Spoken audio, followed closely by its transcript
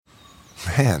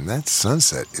Man, that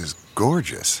sunset is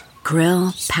gorgeous.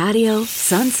 Grill, patio,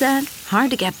 sunset.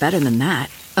 Hard to get better than that.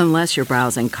 Unless you're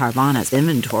browsing Carvana's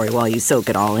inventory while you soak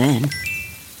it all in.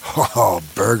 Oh,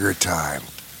 burger time.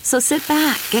 So sit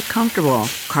back, get comfortable.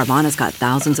 Carvana's got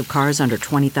thousands of cars under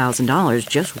 $20,000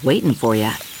 just waiting for you.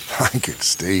 I could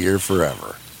stay here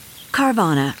forever.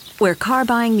 Carvana, where car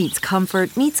buying meets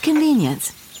comfort meets convenience.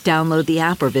 Download the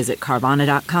app or visit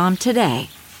Carvana.com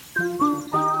today.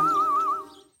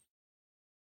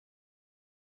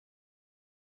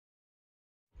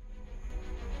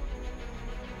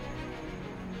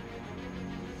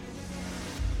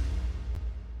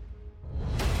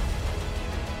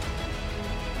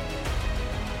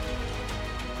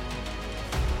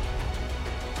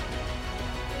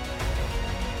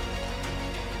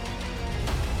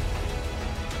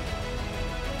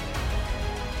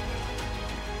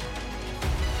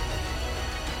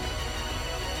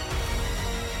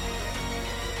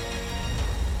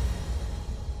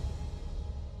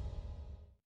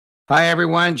 Hi,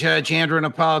 everyone. Judge Andrew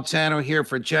Napolitano here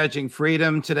for Judging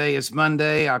Freedom. Today is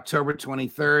Monday, October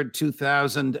 23rd,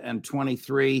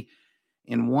 2023.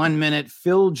 In 1 minute,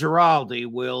 Phil Giraldi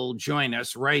will join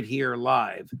us right here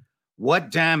live.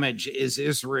 What damage is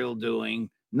Israel doing,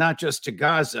 not just to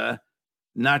Gaza,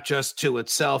 not just to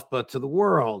itself, but to the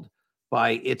world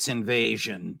by its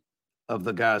invasion of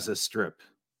the Gaza Strip?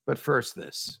 But first,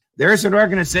 this. There's an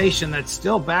organization that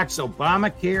still backs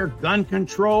Obamacare, gun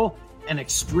control, and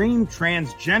extreme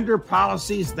transgender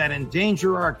policies that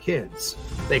endanger our kids.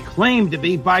 They claim to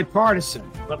be bipartisan,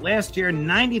 but last year,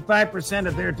 95%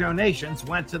 of their donations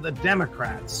went to the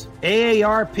Democrats.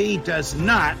 AARP does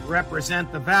not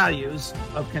represent the values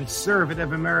of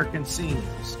conservative American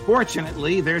seniors.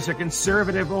 Fortunately, there's a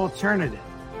conservative alternative,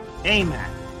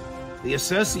 AMAC. The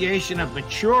Association of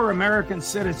Mature American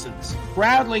Citizens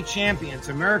proudly champions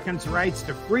Americans' rights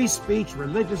to free speech,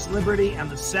 religious liberty, and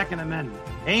the Second Amendment.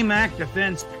 AMAC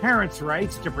defends parents'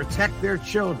 rights to protect their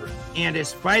children and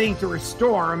is fighting to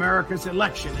restore America's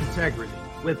election integrity.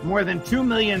 With more than 2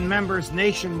 million members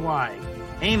nationwide,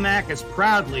 AMAC is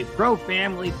proudly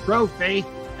pro-family, pro-faith,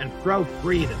 and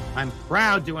pro-freedom. I'm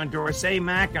proud to endorse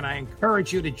AMAC, and I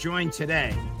encourage you to join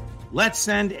today. Let's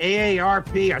send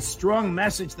AARP a strong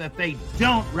message that they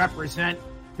don't represent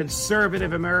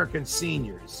conservative American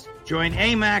seniors. Join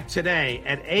AMAC today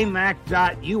at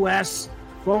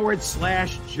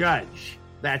amac.us/judge.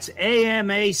 That's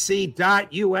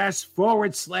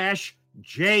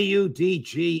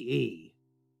amac.us/JUDGE.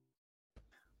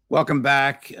 Welcome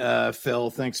back, Phil.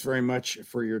 Thanks very much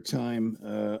for your time,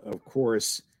 of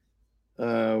course.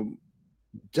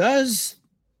 Does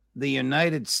the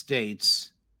United States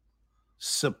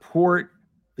support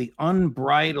the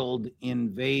unbridled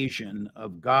invasion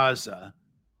of Gaza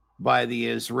by the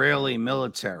Israeli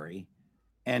military?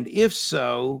 And if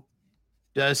so,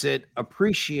 does it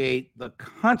appreciate the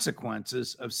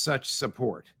consequences of such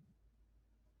support?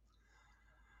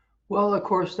 Well, of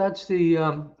course, that's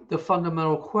the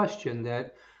fundamental question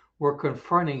that we're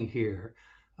confronting here.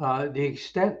 The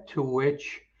extent to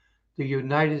which the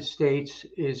United States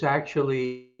is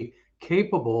actually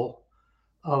capable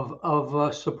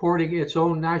of supporting its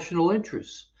own national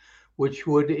interests, which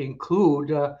would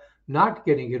include not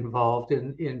getting involved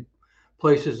in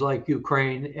places like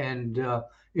Ukraine and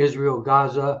Israel,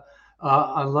 Gaza,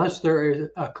 unless there is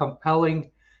a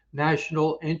compelling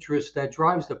national interest that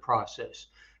drives the process.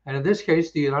 And in this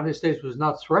case, the United States was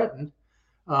not threatened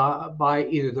by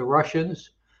either the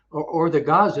Russians or the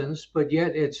Gazans, but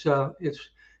yet it's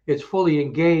fully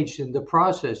engaged in the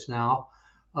process now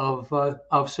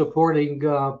of supporting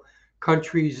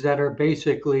countries that are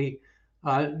basically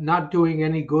not doing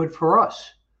any good for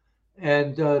us.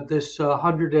 And this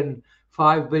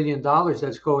 $105 billion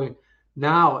that's going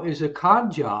now is a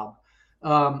con job.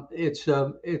 It's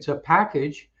a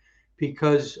package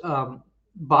because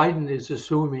Biden is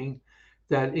assuming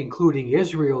that including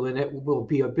Israel in it will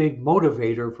be a big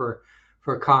motivator for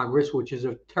Congress, which is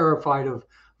terrified of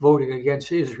voting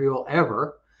against Israel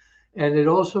ever. And it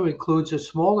also includes a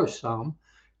smaller sum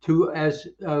to, as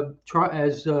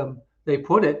they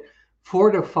put it,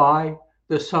 fortify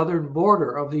the southern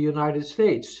border of the United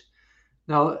States.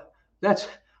 Now, that's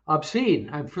obscene.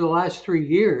 And for the last 3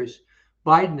 years,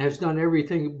 Biden has done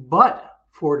everything but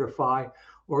fortify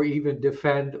or even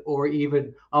defend or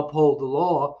even uphold the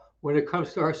law when it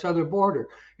comes to our southern border.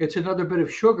 It's another bit of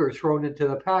sugar thrown into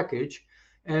the package,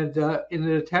 and in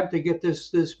an attempt to get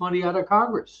this money out of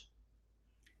Congress.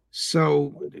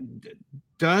 So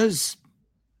does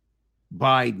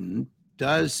Biden,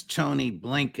 does Tony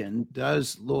Blinken,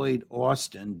 does Lloyd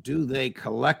Austin, do they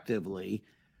collectively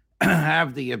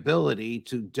have the ability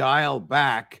to dial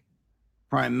back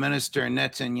Prime Minister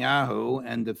Netanyahu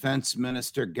and Defense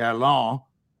Minister Gallant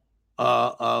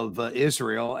of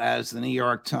Israel, as the New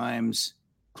York Times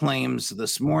claims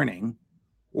this morning,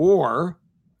 or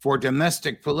for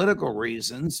domestic political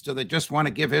reasons, do they just want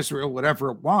to give Israel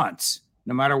whatever it wants,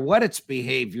 no matter what its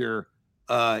behavior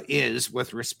is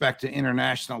with respect to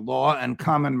international law and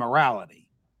common morality?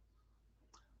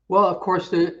 Well, of course,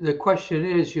 the question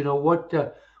is,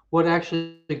 what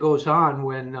actually goes on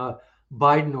when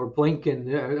Biden or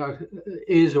Blinken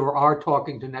is or are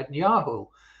talking to Netanyahu,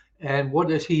 and what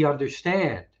does he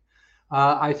understand?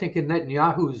 I think in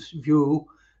Netanyahu's view,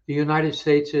 the United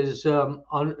States is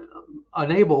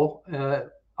unable,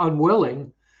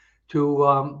 unwilling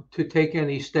to take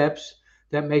any steps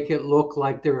that make it look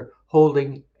like they're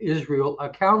holding Israel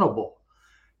accountable.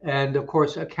 And of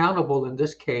course, accountable in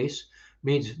this case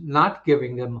means not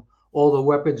giving them all the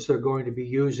weapons they're going to be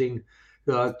using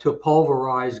to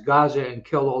pulverize Gaza and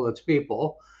kill all its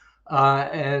people.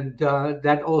 And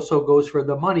that also goes for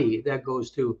the money that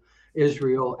goes to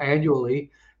Israel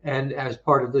annually. And as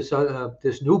part of this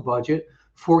new budget,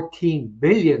 $14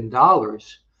 billion.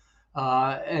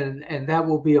 And that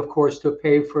will be, of course, to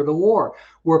pay for the war.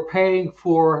 We're paying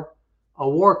for a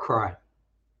war crime.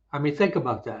 I mean, think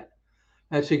about that.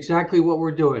 That's exactly what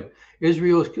we're doing.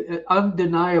 Israel is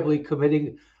undeniably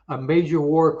committing a major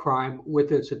war crime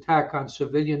with its attack on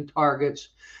civilian targets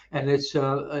and its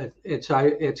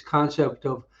concept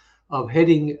of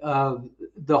hitting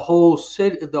the whole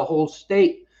city, the whole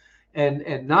state,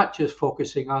 and not just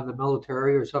focusing on the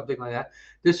military or something like that.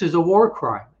 This is a war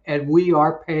crime, and we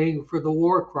are paying for the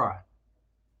war crime.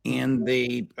 And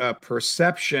the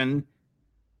perception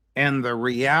and the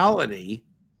reality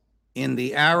in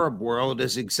the Arab world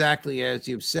is exactly as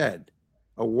you've said,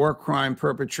 a war crime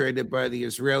perpetrated by the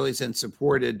Israelis and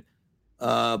supported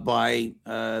by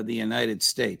the United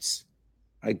States.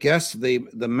 I guess the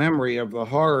memory of the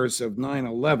horrors of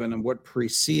 9/11 and what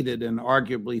preceded and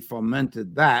arguably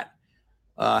fomented that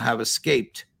have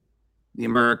escaped the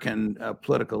American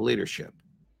political leadership.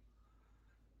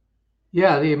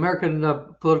 Yeah, the American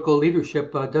political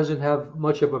leadership doesn't have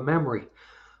much of a memory.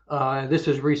 This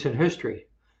is recent history.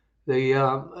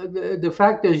 The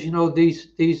fact is,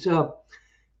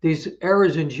 these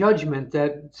errors in judgment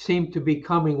that seem to be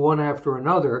coming one after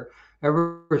another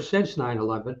ever since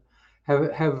 9/11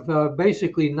 have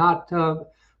basically not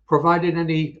provided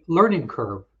any learning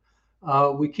curve.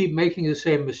 We keep making the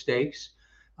same mistakes.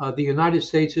 The United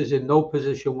States is in no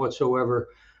position whatsoever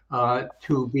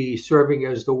to be serving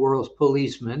as the world's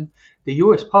policeman. The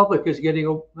U.S. public is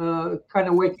getting kind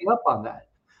of waking up on that.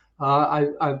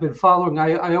 I've been following.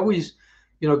 I always,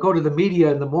 go to the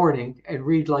media in the morning and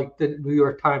read like the New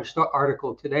York Times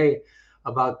article today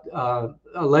about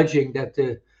alleging that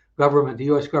the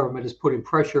U.S. government, is putting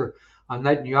pressure on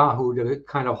Netanyahu to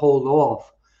kind of hold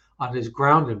off on his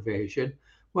ground invasion.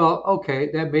 Well, okay,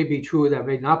 that may be true, that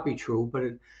may not be true, but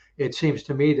it seems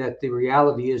to me that the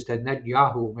reality is that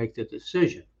Netanyahu will make the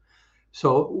decision.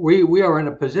 So we are in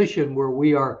a position where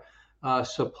we are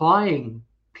supplying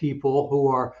people who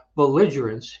are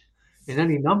belligerents in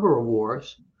any number of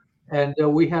wars, and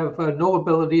we have no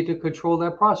ability to control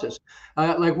that process.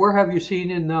 Like, where have you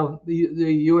seen in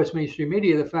the U.S. mainstream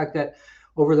media the fact that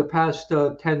over the past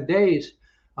 10 days,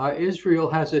 Israel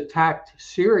has attacked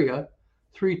Syria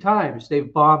 3 times?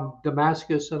 They've bombed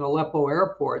Damascus and Aleppo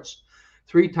airports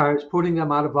 3 times, putting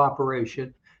them out of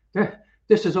operation.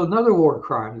 This is another war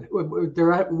crime.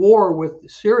 They're at war with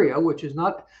Syria, which is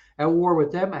not at war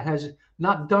with them. It has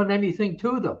not done anything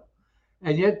to them.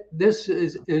 And yet this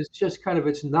is just kind of,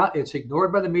 it's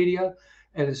ignored by the media,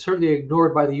 and it's certainly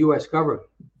ignored by the U.S. government.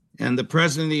 And the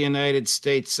President of the United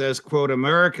States says, quote,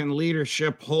 American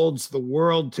leadership holds the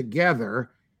world together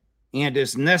and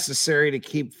is necessary to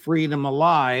keep freedom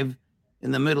alive in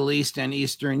the Middle East and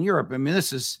Eastern Europe. I mean,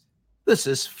 this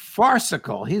is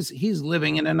farcical. He's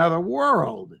living in another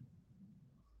world.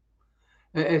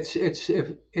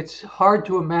 It's hard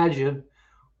to imagine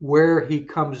where he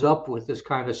comes up with this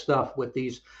kind of stuff, with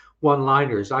these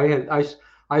one-liners. I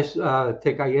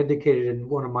think I indicated in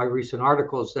one of my recent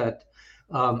articles that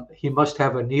he must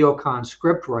have a neocon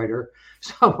scriptwriter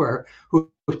somewhere who's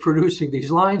producing these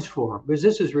lines for him, because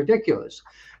this is ridiculous.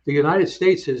 The United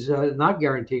States is not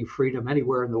guaranteeing freedom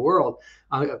anywhere in the world.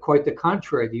 Quite the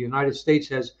contrary. The United States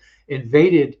has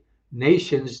invaded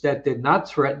nations that did not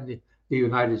threaten the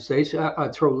United States.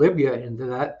 Throw Libya into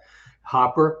that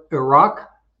hopper, Iraq,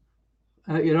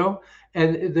 and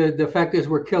the fact is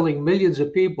we're killing millions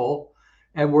of people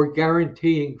and we're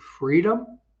guaranteeing freedom.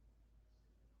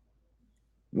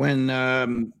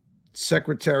 When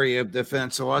Secretary of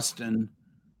Defense Austin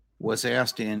was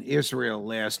asked in Israel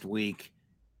last week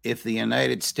if the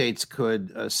United States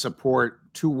could support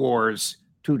two wars,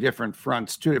 two different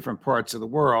fronts, two different parts of the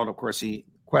world. Of course, the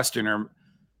questioner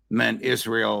meant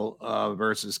Israel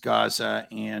versus Gaza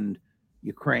and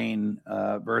Ukraine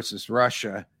versus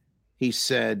Russia. He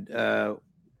said,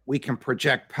 we can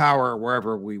project power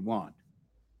wherever we want.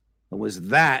 It was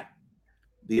that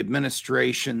the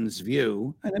administration's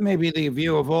view, and it may be the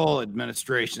view of all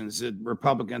administrations,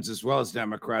 Republicans as well as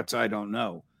Democrats, I don't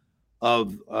know,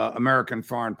 of American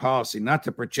foreign policy, not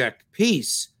to project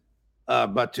peace,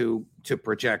 but to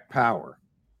project power.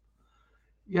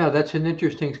 Yeah, that's an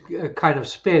interesting kind of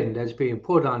spin that's being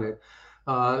put on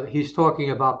it. He's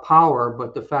talking about power,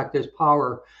 but the fact is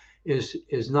power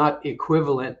is not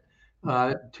equivalent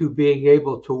to being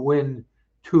able to win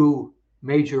two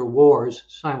major wars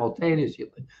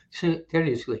simultaneously.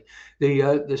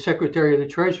 The Secretary of the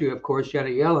Treasury, of course,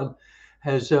 Janet Yellen,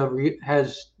 has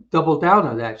doubled down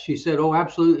on that. She said, "Oh,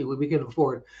 absolutely, we can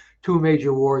afford two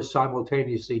major wars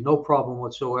simultaneously, no problem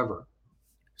whatsoever."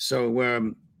 So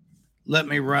let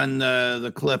me run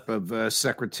the clip of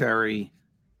Secretary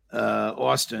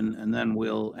Austin, and then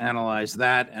we'll analyze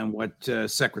that and what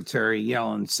Secretary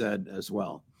Yellen said as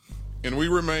well. And we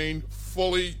remain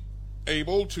fully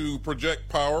able to project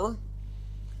power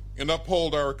and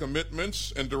uphold our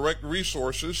commitments and direct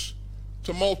resources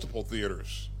to multiple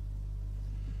theaters.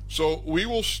 So we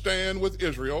will stand with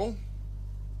Israel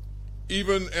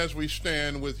even as we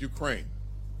stand with Ukraine.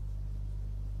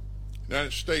 The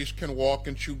United States can walk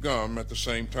and chew gum at the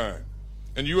same time.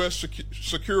 And U.S.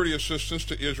 security assistance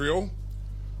to Israel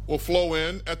will flow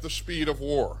in at the speed of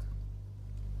war.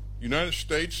 The United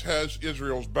States has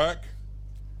Israel's back,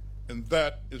 and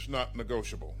that is not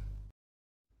negotiable.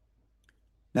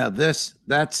 Now,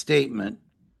 that statement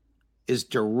is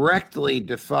directly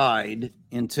defied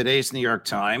in today's New York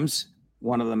Times,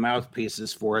 one of the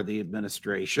mouthpieces for the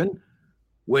administration,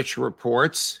 which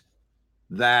reports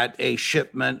that a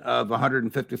shipment of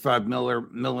 155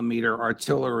 millimeter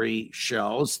artillery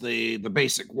shells, the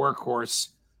basic workhorse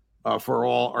for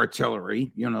all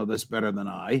artillery, you know this better than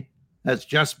I, has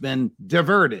just been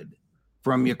diverted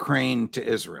from Ukraine to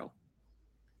Israel.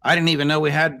 I didn't even know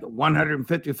we had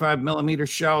 155 millimeter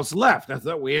shells left. I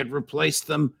thought we had replaced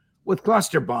them with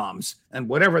cluster bombs and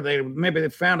whatever maybe they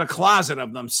found a closet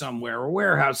of them somewhere or a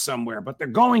warehouse somewhere, but they're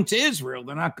going to Israel.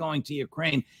 They're not going to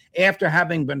Ukraine after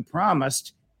having been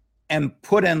promised and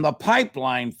put in the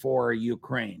pipeline for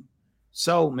Ukraine.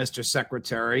 So, Mr.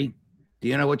 Secretary, do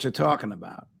you know what you're talking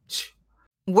about?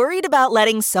 Worried about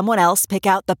letting someone else pick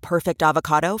out the perfect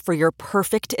avocado for your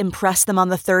perfect impress them on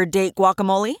the third date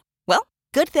guacamole? Well,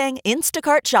 good thing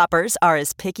Instacart shoppers are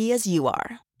as picky as you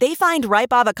are. They find ripe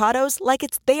avocados like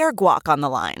it's their guac on the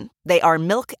line. They are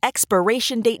milk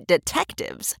expiration date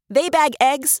detectives. They bag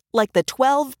eggs like the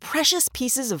 12 precious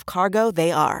pieces of cargo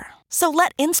they are. So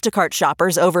let Instacart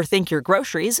shoppers overthink your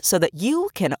groceries so that you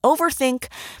can overthink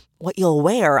what you'll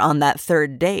wear on that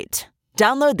third date.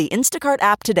 Download the Instacart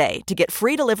app today to get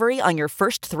free delivery on your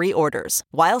first 3 orders,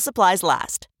 while supplies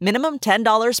last. Minimum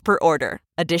 $10 per order.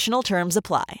 Additional terms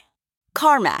apply.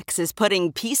 CarMax is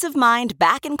putting peace of mind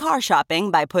back in car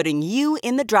shopping by putting you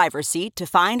in the driver's seat to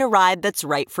find a ride that's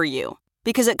right for you.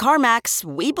 Because at CarMax,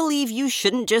 we believe you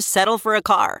shouldn't just settle for a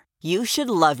car. You should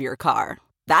love your car.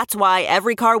 That's why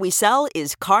every car we sell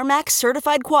is CarMax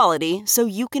certified quality, so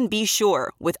you can be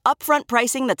sure with upfront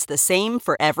pricing that's the same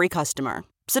for every customer.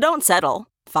 So don't settle.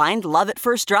 Find love at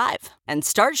first drive and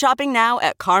start shopping now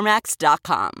at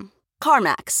CarMax.com.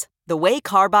 CarMax, the way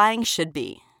car buying should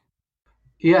be.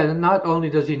 Yeah, and not only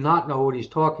does he not know what he's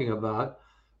talking about,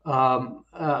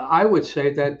 I would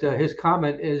say that his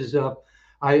comment is,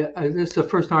 this is the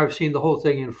first time I've seen the whole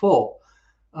thing in full,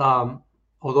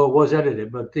 although it was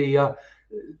edited, but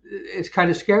it's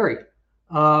kind of scary.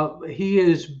 He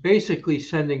is basically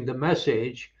sending the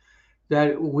message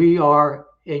that we are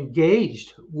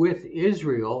engaged with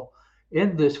Israel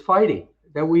in this fighting,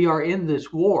 that we are in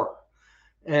this war.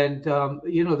 And,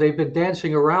 they've been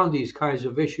dancing around these kinds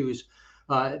of issues,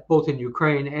 both in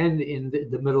Ukraine and in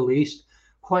the Middle East,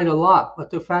 quite a lot.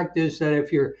 But the fact is that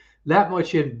if you're that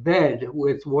much in bed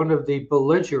with one of the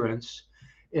belligerents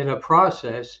in a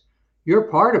process, you're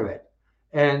part of it.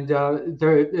 And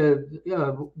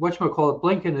whatchamacallit,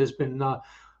 Blinken has been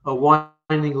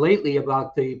whining lately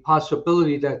about the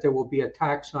possibility that there will be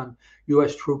attacks on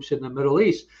U.S. troops in the Middle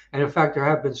East. And in fact, there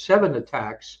have been 7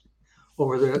 attacks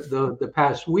over the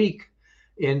past week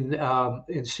in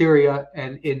Syria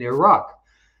and in Iraq.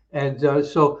 And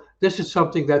so this is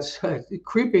something that's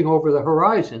creeping over the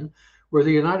horizon, where the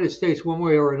United States, one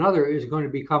way or another, is going to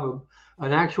become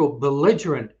an actual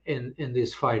belligerent in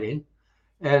this fighting.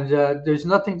 And there's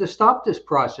nothing to stop this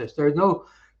process. There's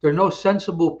There are no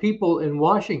sensible people in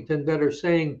Washington that are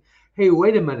saying, hey,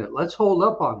 wait a minute, let's hold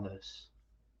up on this.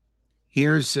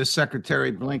 Here's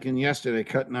Secretary Blinken yesterday,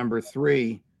 cut number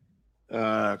 3,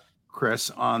 Chris,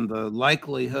 on the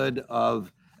likelihood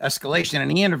of escalation.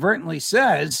 And he inadvertently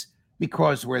says,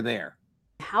 because we're there.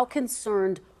 How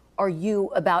concerned are you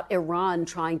about Iran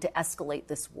trying to escalate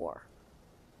this war?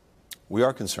 We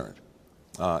are concerned.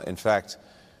 In fact,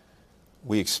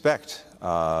 we expect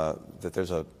that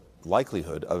there's a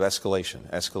likelihood of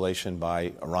escalation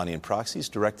by Iranian proxies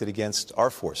directed against our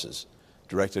forces,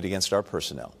 directed against our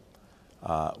personnel.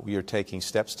 We are taking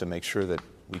steps to make sure that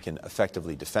we can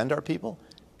effectively defend our people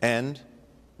and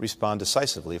respond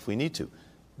decisively if we need to.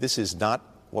 This is not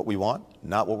what we want,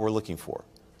 not what we're looking for.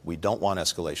 We don't want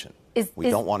escalation. We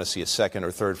don't want to see a second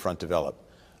or third front develop.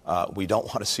 We don't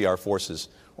want to see our forces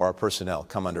or our personnel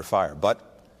come under fire.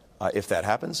 But if that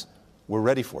happens, we're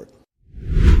ready for it.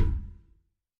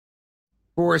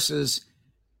 Forces,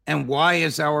 and why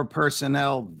is our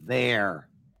personnel there,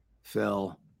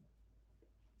 Phil?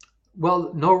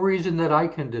 Well, no reason that I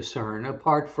can discern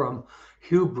apart from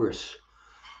hubris.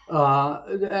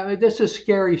 I mean, this is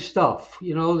scary stuff.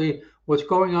 You know, what's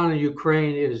going on in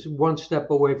Ukraine is one step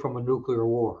away from a nuclear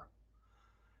war.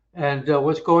 And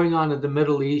what's going on in the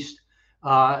Middle East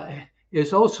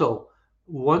is also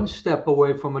one step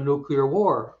away from a nuclear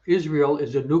war. Israel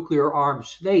is a nuclear armed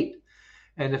state.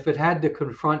 And if it had to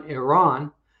confront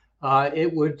Iran,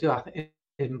 it would,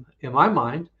 in my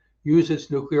mind, use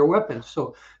its nuclear weapons.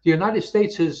 So the United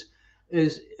States is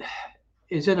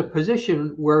in a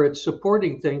position where it's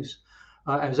supporting things,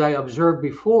 as I observed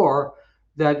before,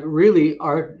 that really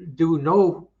do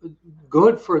no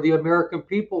good for the American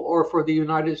people or for the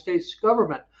United States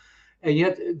government. And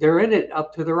yet they're in it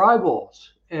up to their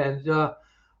eyeballs. And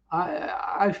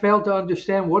I fail to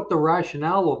understand what the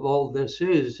rationale of all this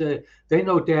is. They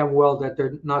know damn well that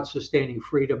they're not sustaining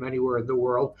freedom anywhere in the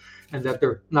world and that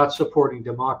they're not supporting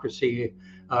democracy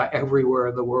everywhere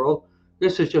in the world.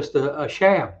 This is just a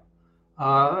sham.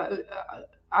 I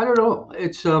don't know.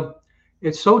 It's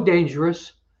so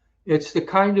dangerous. It's the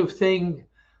kind of thing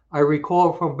I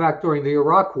recall from back during the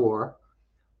Iraq War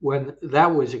when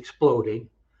that was exploding.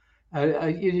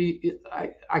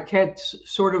 I can't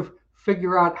sort of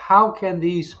figure out how can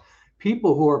these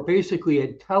people who are basically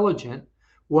intelligent,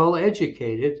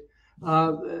 well-educated,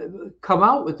 come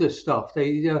out with this stuff.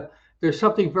 There's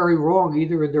something very wrong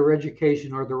either in their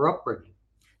education or their upbringing.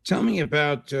 Tell me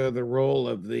about the role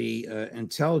of the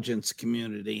intelligence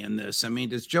community in this. I mean,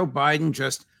 does Joe Biden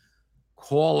just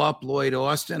call up Lloyd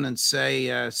Austin and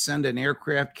say, send an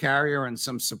aircraft carrier and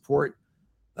some support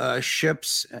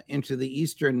ships into the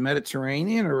Eastern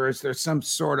Mediterranean, or is there some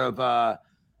sort of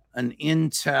an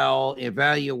intel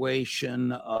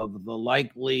evaluation of the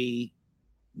likely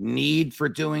need for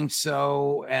doing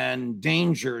so and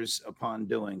dangers upon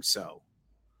doing so?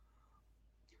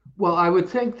 Well, I would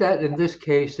think that in this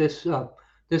case, this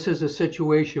is a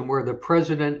situation where the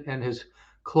president and his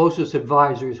closest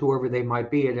advisors, whoever they might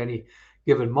be at any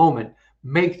given moment,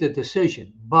 make the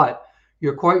decision. But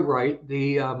you're quite right.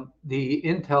 The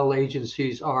intel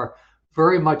agencies are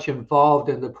very much involved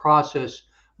in the process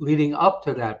leading up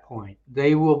to that point.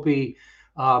 They will be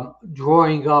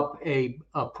drawing up a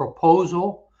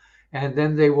proposal, and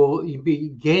then they will be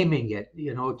gaming it,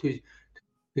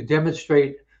 to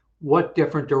demonstrate what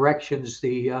different directions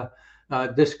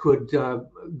this could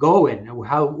go in.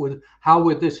 How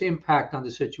would this impact on the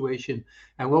situation,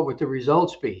 and what would the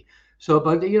results be? So,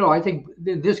 but I think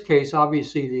in this case,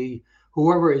 obviously,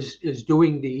 whoever is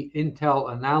doing the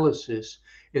intel analysis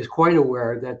is quite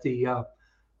aware that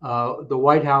the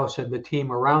White House and the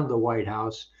team around the White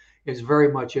House is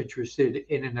very much interested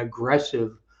in an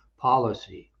aggressive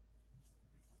policy.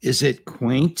 Is it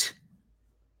quaint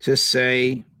to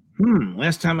say,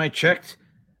 last time I checked,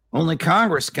 only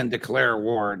Congress can declare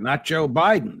war, not Joe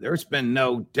Biden? There's been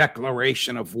no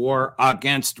declaration of war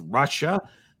against Russia.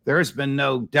 There's been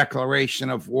no declaration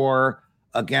of war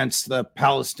against the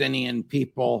Palestinian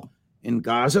people in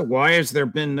Gaza. Why has there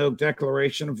been no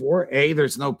declaration of war? A,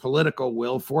 there's no political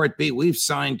will for it. B, we've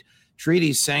signed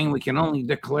treaties saying we can only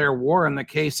declare war in the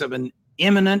case of an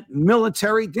imminent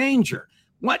military danger.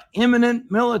 What imminent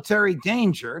military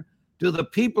danger do the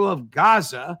people of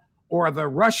Gaza or the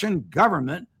Russian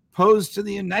government pose to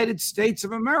the United States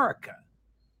of America?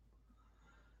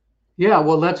 Yeah,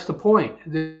 well, that's the point.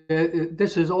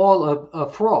 This is all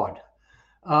a fraud.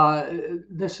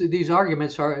 These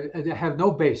arguments have no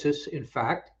basis, in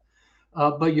fact,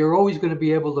 but you're always going to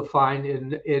be able to find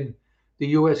in the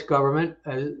U.S. government,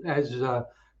 as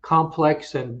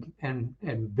complex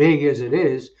and big as it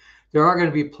is, there are going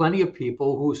to be plenty of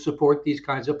people who support these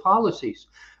kinds of policies,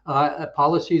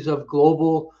 policies of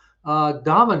global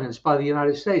dominance by the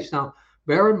United States. Now,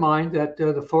 bear in mind that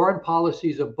the foreign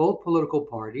policies of both political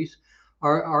parties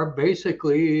are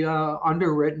basically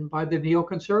underwritten by the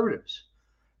neoconservatives.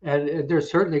 And they're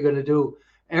certainly going to do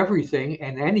everything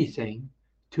and anything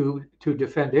to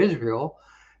defend Israel.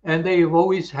 And they've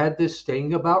always had this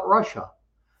thing about Russia.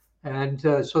 And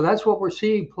so that's what we're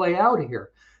seeing play out here.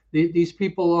 These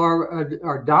people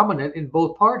are dominant in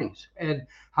both parties. And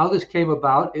how this came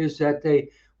about is that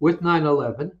with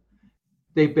 9/11,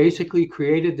 they basically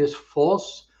created this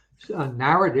false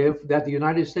narrative that the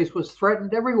United States was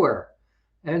threatened everywhere.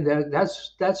 And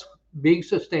that's being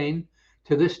sustained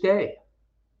to this day.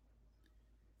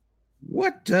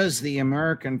 What does the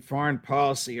American foreign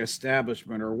policy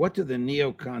establishment, or what do the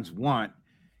neocons want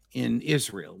in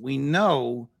Israel? We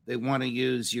know they want to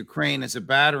use Ukraine as a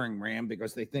battering ram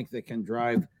because they think they can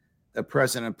drive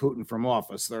President Putin from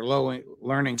office. They're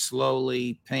learning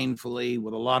slowly, painfully,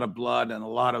 with a lot of blood and a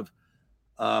lot of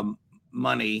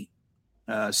money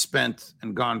spent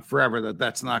and gone forever,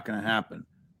 that's not going to happen.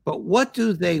 But what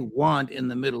do they want in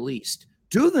the Middle East?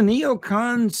 Do the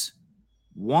neocons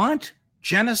want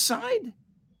genocide?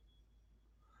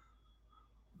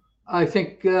 I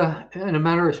think, in a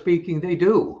manner of speaking, they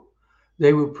do.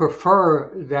 They would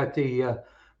prefer that the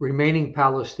remaining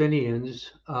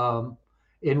Palestinians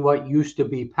in what used to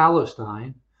be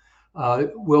Palestine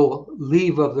will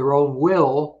leave of their own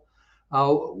will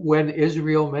when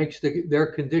Israel makes their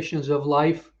conditions of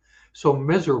life so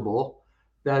miserable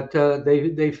that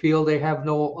they feel they have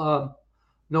no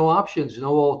options,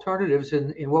 no alternatives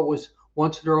in what was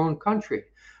once their own country.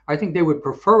 I think they would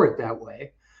prefer it that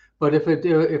way. But if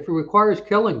it requires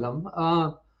killing them,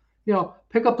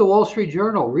 pick up the Wall Street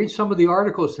Journal, read some of the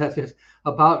articles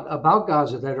about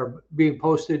Gaza that are being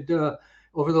posted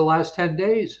over the last 10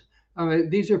 days. I mean,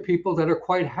 these are people that are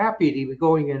quite happy to be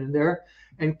going in there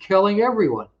and killing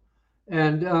everyone.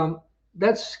 And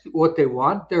that's what they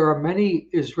want. There are many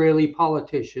Israeli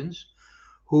politicians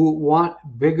who want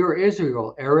bigger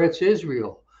Israel, Eretz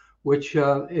Israel, which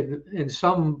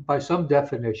by some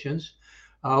definitions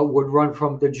would run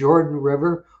from the Jordan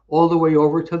River all the way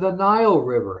over to the Nile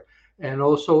River and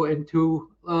also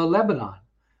into Lebanon.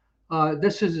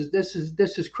 This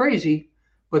is crazy,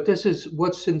 but this is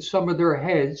what's in some of their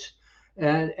heads,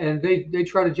 and they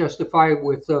try to justify it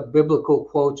with biblical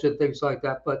quotes and things like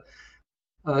that. But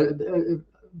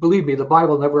believe me, the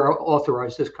Bible never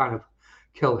authorized this kind of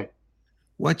killing.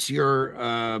 What's your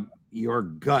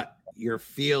gut, your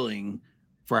feeling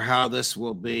for how this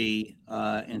will be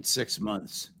in 6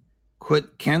 months?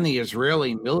 Can the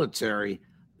Israeli military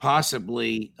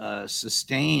possibly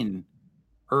sustain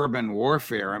urban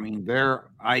warfare? I mean, their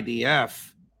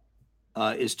IDF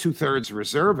is 2/3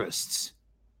 reservists.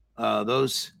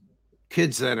 Those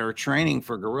kids that are training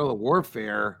for guerrilla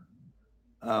warfare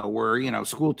were,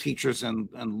 school teachers and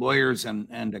lawyers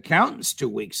and accountants 2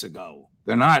 weeks ago.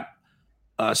 They're not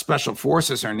special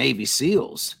forces or Navy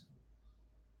SEALs.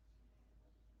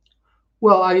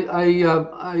 Well,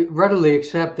 I readily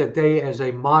accept that they, as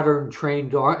a modern,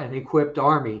 trained and equipped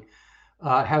army,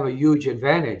 have a huge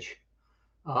advantage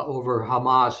over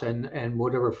Hamas and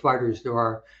whatever fighters there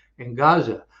are in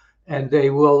Gaza, and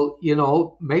they will,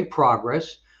 make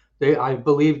progress. I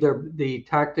believe the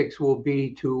tactics will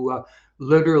be to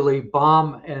literally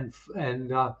bomb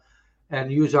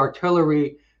and use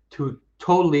artillery to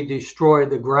totally destroy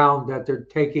the ground that they're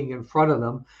taking in front of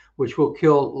them, which will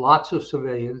kill lots of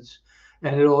civilians.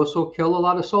 And it'll also kill a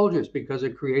lot of soldiers because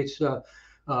it creates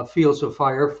fields of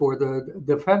fire for the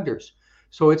defenders.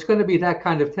 So it's going to be that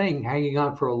kind of thing hanging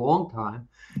on for a long time.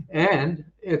 And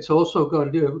it's also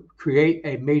going to create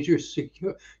a major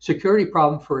security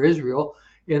problem for Israel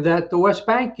in that the West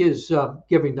Bank is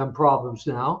giving them problems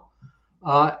now,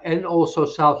 and also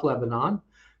South Lebanon.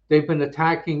 They've been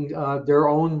attacking their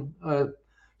own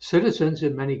citizens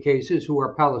in many cases who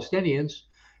are Palestinians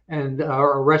and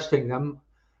are arresting them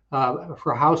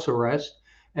for house arrest.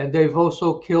 And they've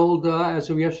also killed, as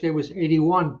of yesterday, was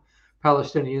 81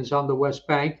 Palestinians on the West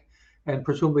Bank, and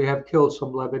presumably have killed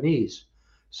some Lebanese.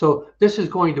 So this is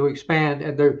going to expand,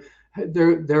 and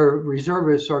their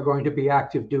reservists are going to be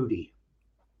active duty.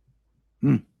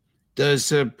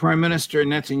 Does Prime Minister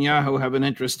Netanyahu have an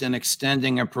interest in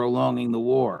extending or prolonging the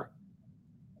war?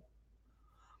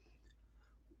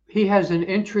 He has an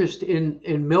interest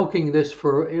in milking this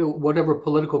for whatever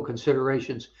political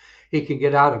considerations he can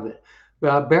get out of it.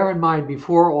 Bear in mind,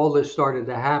 before all this started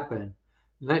to happen,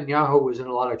 Netanyahu was in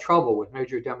a lot of trouble with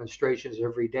major demonstrations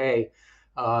every day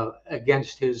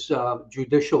against his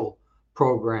judicial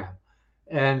program.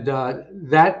 And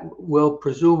that will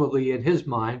presumably, in his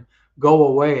mind, go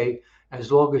away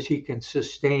as long as he can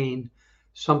sustain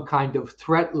some kind of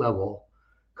threat level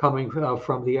coming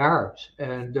from the Arabs.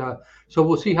 And so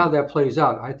we'll see how that plays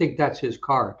out. I think that's his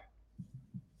card.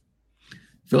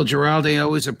 Phil Giraldi,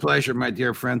 always a pleasure, my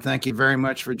dear friend. Thank you very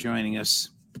much for joining us.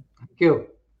 Thank you.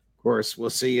 Of course, we'll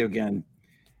see you again.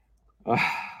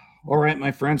 All right,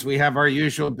 my friends, we have our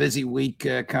usual busy week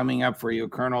coming up for you.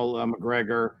 Colonel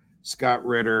McGregor, Scott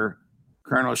Ritter,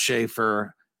 Colonel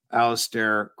Schaefer,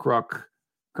 Alistair Crook,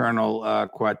 Colonel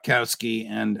Kwiatkowski,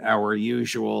 and our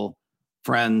usual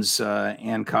friends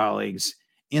and colleagues.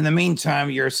 In the meantime,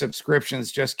 your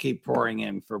subscriptions just keep pouring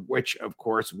in, for which, of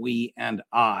course, we and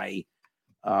I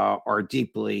are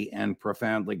deeply and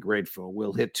profoundly grateful.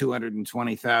 We'll hit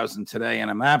 220,000 today, and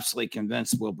I'm absolutely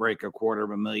convinced we'll break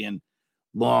 250,000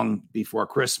 long before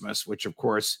Christmas, which, of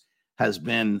course, has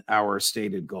been our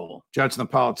stated goal. Judge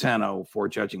Napolitano for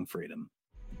Judging Freedom.